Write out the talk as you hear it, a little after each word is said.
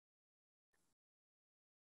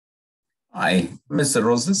Hi, Mr.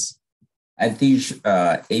 Roses. I teach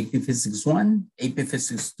AP Physics 1, AP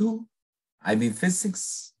Physics 2, IB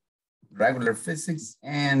Physics, regular physics,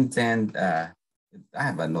 and then I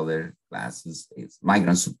have another classes. It's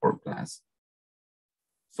migrant support class.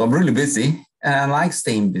 So I'm really busy, and I like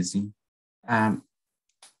staying busy. Um,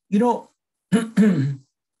 you know,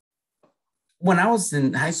 when I was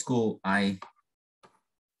in high school, I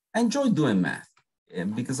enjoyed doing math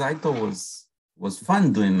because I thought was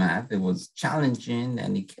fun doing math. It was challenging,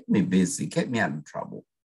 and it kept me busy, kept me out of trouble.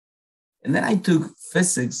 And then I took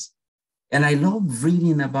physics, and I love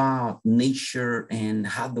reading about nature and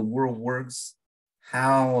how the world works,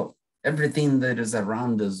 how everything that is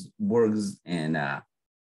around us works. And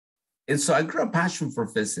so I grew a passion for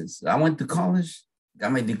physics. I went to college,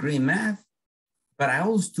 got my degree in math, but I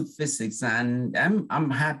always took physics, and I'm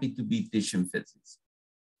happy to be teaching physics.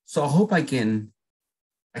 So I hope I can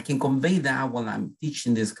convey that while I'm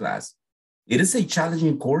teaching this class. It is a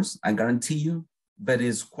challenging course, I guarantee you, but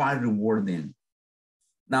it's quite rewarding.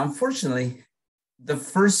 Now, unfortunately, the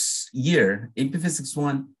first year, AP Physics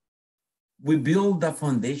 1, we build the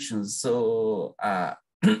foundation. So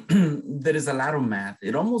there is a lot of math.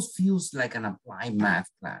 It almost feels like an applied math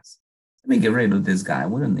class. Let me get rid of this guy.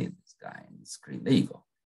 We don't need this guy on the screen. There you go.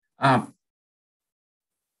 Um,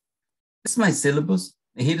 this is my syllabus.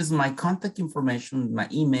 Here is my contact information, my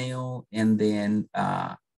email, and then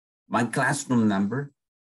my classroom number.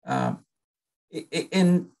 Uh,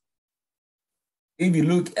 and if you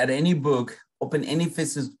look at any book, open any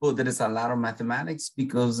physics book, there is a lot of mathematics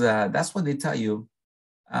because that's what they tell you.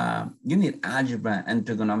 You need algebra and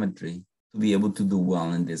trigonometry to be able to do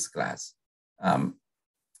well in this class. Um,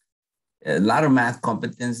 a lot of math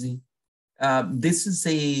competency. This is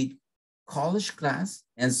a college class,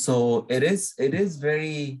 and so it is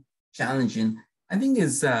very challenging. I think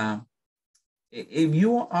is if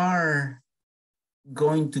you are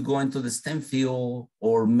going to go into the STEM field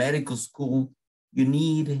or medical school, you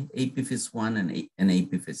need AP Physics 1 and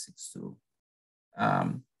AP Physics 2.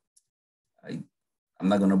 Um, I'm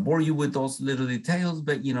not going to bore you with those little details,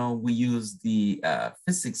 but we use the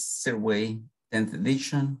Physics Survey 10th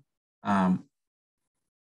edition.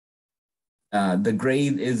 The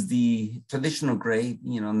grade is the traditional grade,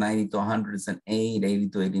 90 to 100 is an A, 80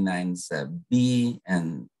 to 89 is a B,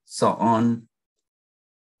 and so on.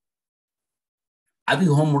 I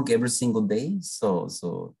do homework every single day,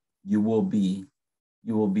 so you will be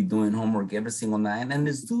doing homework every single night, and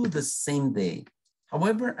it's due the same day.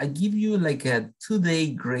 However, I give you like a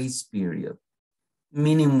 2-day grace period,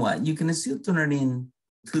 meaning what? You can still turn it in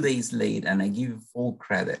 2 days late, and I give you full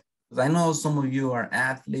credit. Because I know some of you are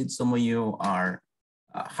athletes, some of you are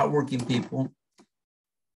hardworking people,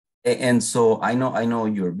 and so I know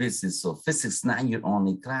you're busy. So physics is not your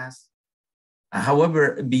only class.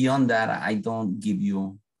 However, beyond that, I don't give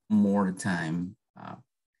you more time.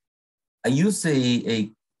 I use a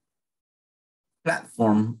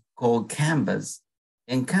platform called Canvas.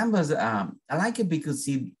 And Canvas, I like it because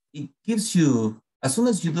it gives you, as soon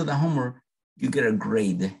as you do the homework, you get a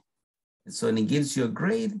grade. So it gives you a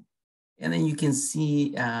grade, and then you can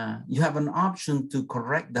see you have an option to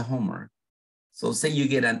correct the homework. So say you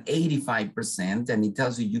get an 85%, and it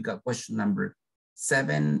tells you got question number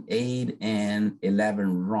 7, 8, and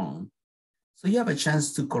 11 wrong. So you have a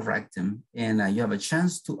chance to correct them, and you have a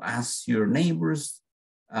chance to ask your neighbors,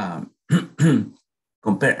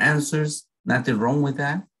 compare answers. Nothing wrong with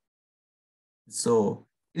that. So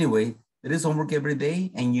anyway, there is homework every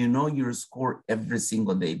day, and you know your score every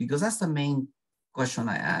single day, because that's the main question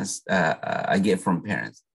I get from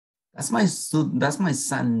parents. Does my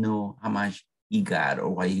son know how much he got or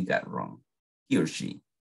why he got wrong, he or she?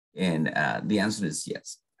 And the answer is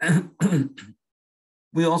yes.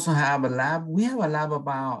 We also have a lab. We have a lab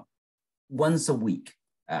about once a week.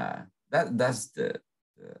 That's the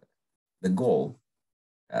goal.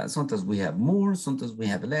 Sometimes we have more, sometimes we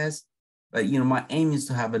have less. But my aim is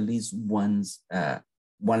to have at least one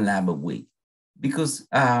lab a week, because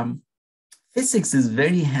physics is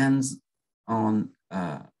very hands-on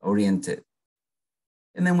oriented.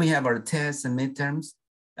 And then we have our tests and midterms.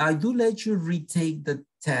 I do let you retake the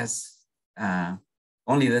test,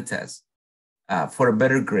 only the test, for a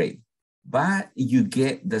better grade, but you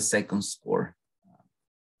get the second score.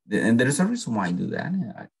 And there is a reason why I do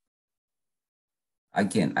that. I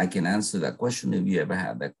can answer that question if you ever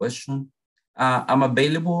had that question. I'm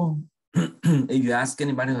available. If you ask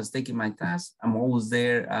anybody who has taken my class, I'm always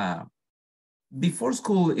there. Before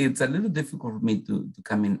school, it's a little difficult for me to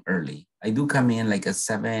come in early. I do come in like a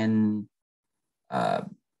 7:40,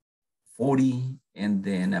 and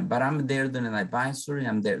then, but I'm there during advisory,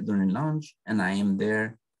 I'm there during lunch, and I am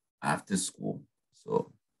there after school.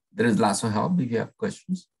 So there is lots of help if you have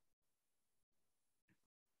questions.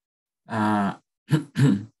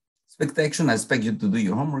 Expectation, I expect you to do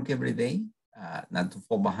your homework every day, not to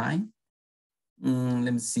fall behind.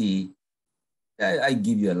 Let me see. I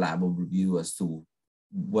give you a lab overview as to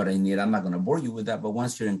what I need. I'm not going to bore you with that, but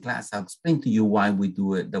once you're in class, I'll explain to you why we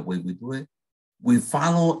do it the way we do it. We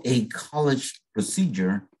follow a college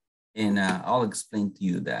procedure, and I'll explain to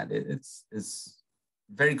you that it's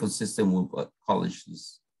very consistent with what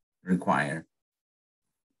colleges require.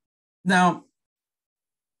 Now,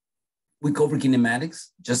 we cover kinematics,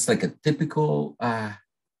 just like a typical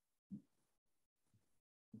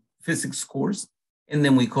physics course. And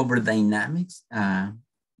then we cover dynamics, and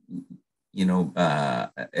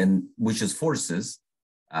which is forces.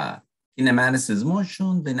 Kinematics is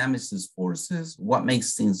motion, dynamics is forces, what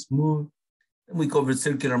makes things move. Then we cover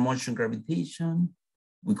circular motion, gravitation.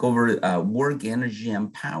 We cover work, energy,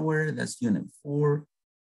 and power. That's unit 4.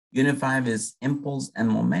 Unit 5 is impulse and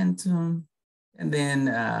momentum. And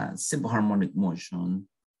then simple harmonic motion,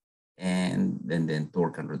 and then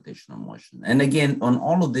torque and rotational motion. And again, on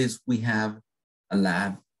all of this, we have a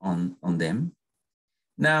lab on them.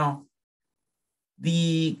 Now,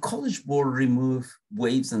 the College Board removed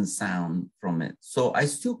waves and sound from it. So I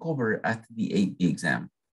still cover after the AP exam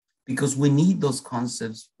because we need those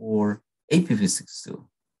concepts for AP Physics too.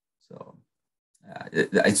 So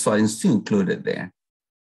I still include it there.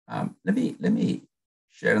 Let me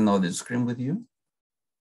share another screen with you.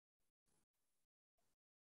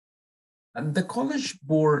 The College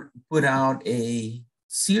Board put out a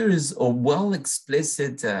series of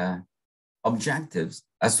well-explicit objectives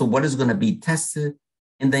as to what is going to be tested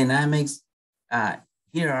in dynamics.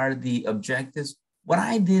 Here are the objectives. What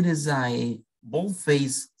I did is I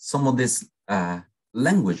boldface some of this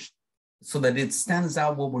language so that it stands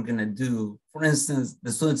out what we're going to do. For instance,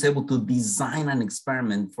 the student's able to design an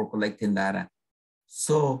experiment for collecting data.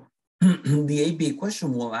 So the ABA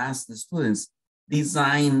question will ask the students,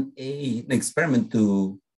 design an experiment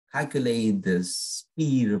to calculate the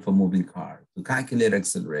speed of a moving car, to calculate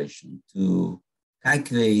acceleration, to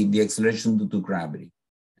calculate the acceleration due to gravity.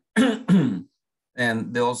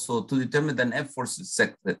 And they also to determine the net force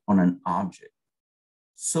acted on an object.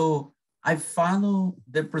 So I follow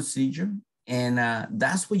the procedure, and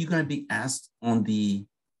that's what you're going to be asked on the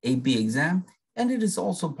AP exam. And it is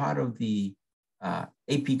also part of the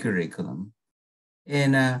AP curriculum.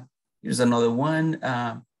 And here's another one.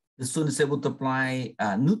 The student is able to apply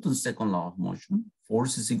Newton's second law of motion,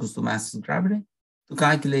 force is equals to mass times gravity, to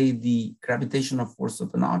calculate the gravitational force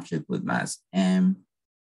of an object with mass m.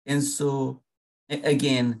 And so,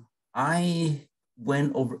 again, I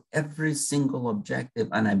went over every single objective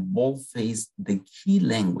and I boldfaced the key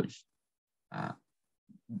language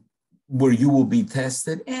where you will be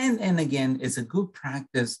tested. And again, it's a good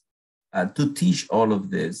practice to teach all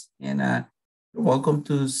of this. And you're welcome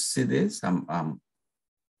to see this.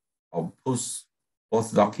 I'll post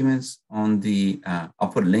both documents on the, I'll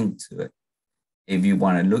put a link to it if you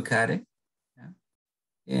want to look at it. Yeah.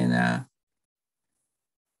 And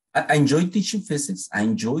I enjoy teaching physics. I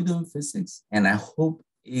enjoy doing physics, and I hope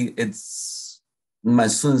my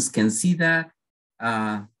students can see that.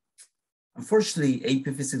 Unfortunately,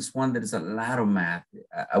 AP Physics 1, there is a lot of math.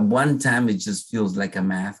 At one time, it just feels like a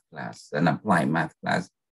math class, an applied math class,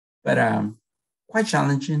 but quite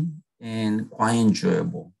challenging and quite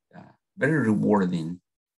enjoyable, very rewarding.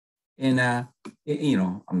 And, I'm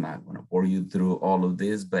not going to bore you through all of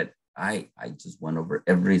this, but I just went over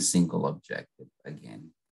every single objective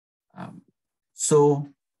again. So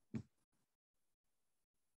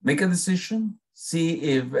make a decision, see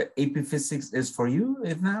if AP Physics is for you.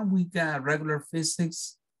 If not, we got regular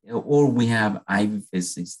physics or we have Ivy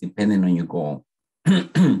Physics, depending on your goal.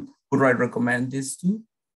 Who do I recommend this to?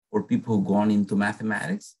 For people who go on into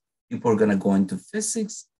mathematics, people are going to go into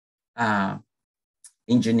physics,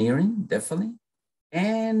 engineering, definitely,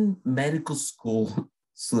 and medical school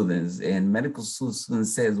students. And medical school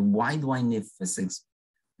students says, why do I need physics?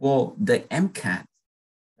 Well, the MCAT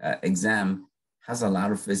exam has a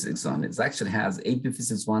lot of physics on it. It actually has AP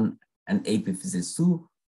Physics 1 and AP Physics 2,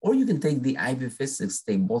 or you can take the IB Physics,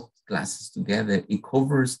 take both classes together. It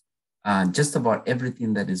covers just about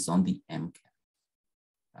everything that is on the MCAT.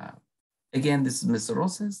 Again, this is Mr.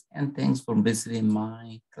 Rosas, and thanks for visiting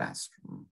my classroom.